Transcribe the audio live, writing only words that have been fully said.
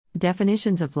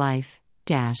Definitions of life.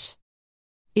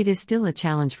 It is still a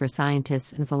challenge for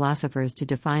scientists and philosophers to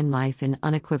define life in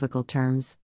unequivocal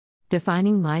terms.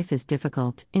 Defining life is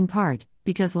difficult, in part,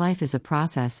 because life is a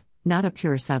process, not a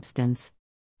pure substance.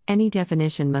 Any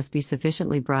definition must be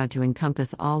sufficiently broad to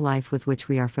encompass all life with which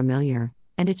we are familiar,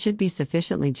 and it should be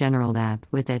sufficiently general that,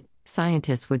 with it,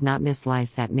 scientists would not miss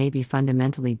life that may be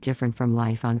fundamentally different from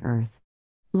life on Earth.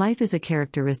 Life is a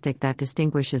characteristic that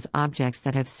distinguishes objects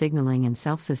that have signaling and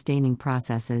self-sustaining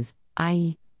processes,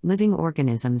 i.e., living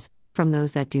organisms, from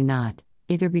those that do not,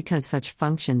 either because such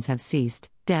functions have ceased,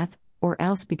 death, or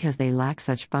else because they lack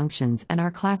such functions and are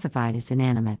classified as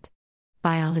inanimate.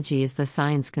 Biology is the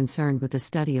science concerned with the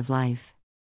study of life.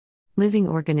 Living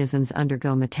organisms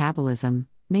undergo metabolism,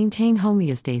 maintain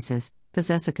homeostasis,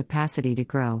 possess a capacity to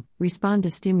grow, respond to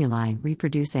stimuli,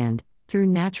 reproduce and, through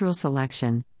natural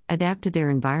selection, adapt to their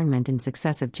environment in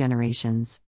successive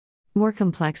generations. More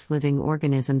complex living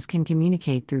organisms can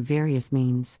communicate through various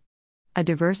means. A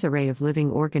diverse array of living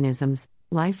organisms,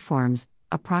 life forms,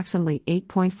 approximately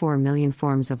 8.4 million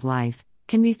forms of life,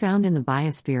 can be found in the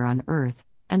biosphere on Earth,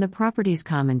 and the properties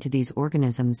common to these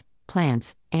organisms,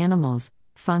 plants, animals,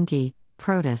 fungi,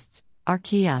 protists,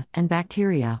 archaea, and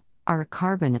bacteria, are a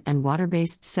carbon and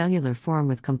water-based cellular form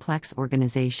with complex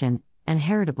organization and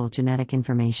heritable genetic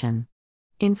information.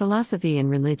 In philosophy and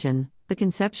religion, the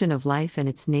conception of life and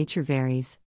its nature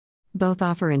varies. Both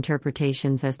offer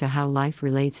interpretations as to how life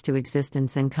relates to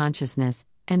existence and consciousness,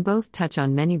 and both touch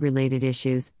on many related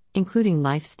issues, including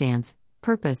life stance,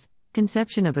 purpose,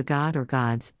 conception of a god or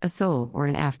gods, a soul or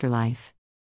an afterlife.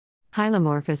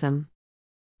 Hylomorphism.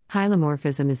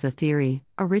 Hylomorphism is the theory,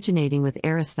 originating with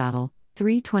Aristotle,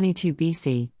 322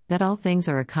 BC, that all things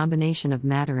are a combination of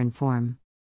matter and form.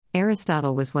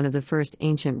 Aristotle was one of the first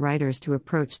ancient writers to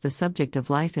approach the subject of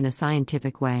life in a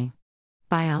scientific way.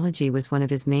 Biology was one of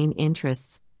his main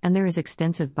interests, and there is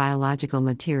extensive biological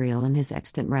material in his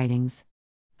extant writings.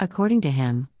 According to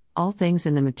him, all things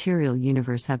in the material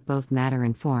universe have both matter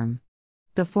and form.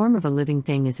 The form of a living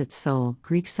thing is its soul,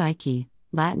 Greek psyche,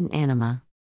 Latin anima.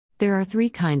 There are three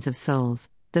kinds of souls: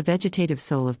 the vegetative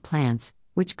soul of plants,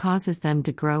 which causes them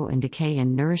to grow and decay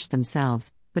and nourish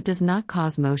themselves, but does not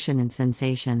cause motion and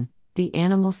sensation, the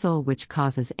animal soul which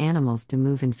causes animals to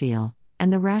move and feel,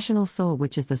 and the rational soul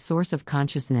which is the source of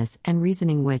consciousness and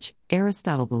reasoning which,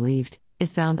 Aristotle believed,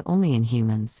 is found only in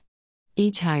humans.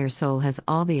 Each higher soul has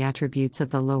all the attributes of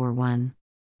the lower one.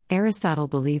 Aristotle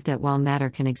believed that while matter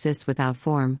can exist without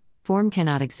form, form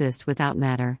cannot exist without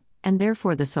matter, and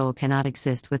therefore the soul cannot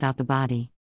exist without the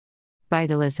body.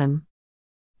 Vitalism.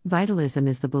 Vitalism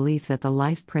is the belief that the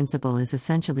life principle is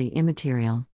essentially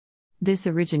immaterial. This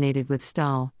originated with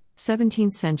Stahl,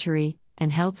 17th century,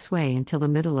 and held sway until the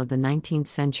middle of the 19th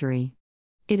century.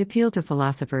 It appealed to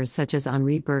philosophers such as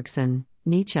Henri Bergson,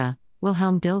 Nietzsche,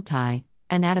 Wilhelm Dilthey,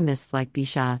 anatomists like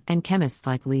Bichat, and chemists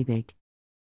like Liebig.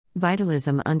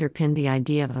 Vitalism underpinned the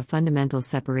idea of a fundamental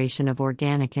separation of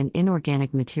organic and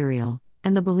inorganic material,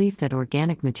 and the belief that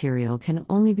organic material can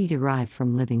only be derived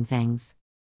from living things.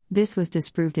 This was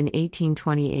disproved in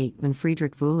 1828 when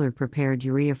Friedrich Wöhler prepared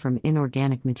urea from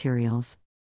inorganic materials.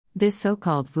 This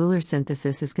so-called Wöhler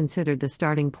synthesis is considered the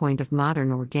starting point of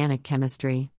modern organic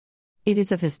chemistry. It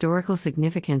is of historical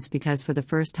significance because for the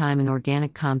first time an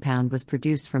organic compound was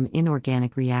produced from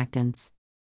inorganic reactants.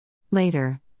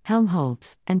 Later,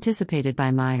 Helmholtz, anticipated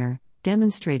by Mayer,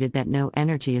 demonstrated that no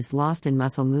energy is lost in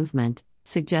muscle movement,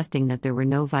 suggesting that there were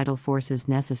no vital forces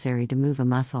necessary to move a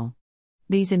muscle.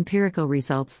 These empirical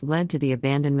results led to the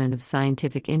abandonment of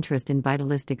scientific interest in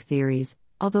vitalistic theories,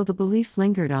 although the belief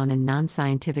lingered on in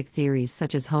non-scientific theories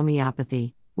such as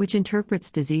homeopathy, which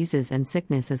interprets diseases and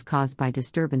sickness as caused by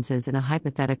disturbances in a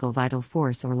hypothetical vital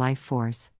force or life force.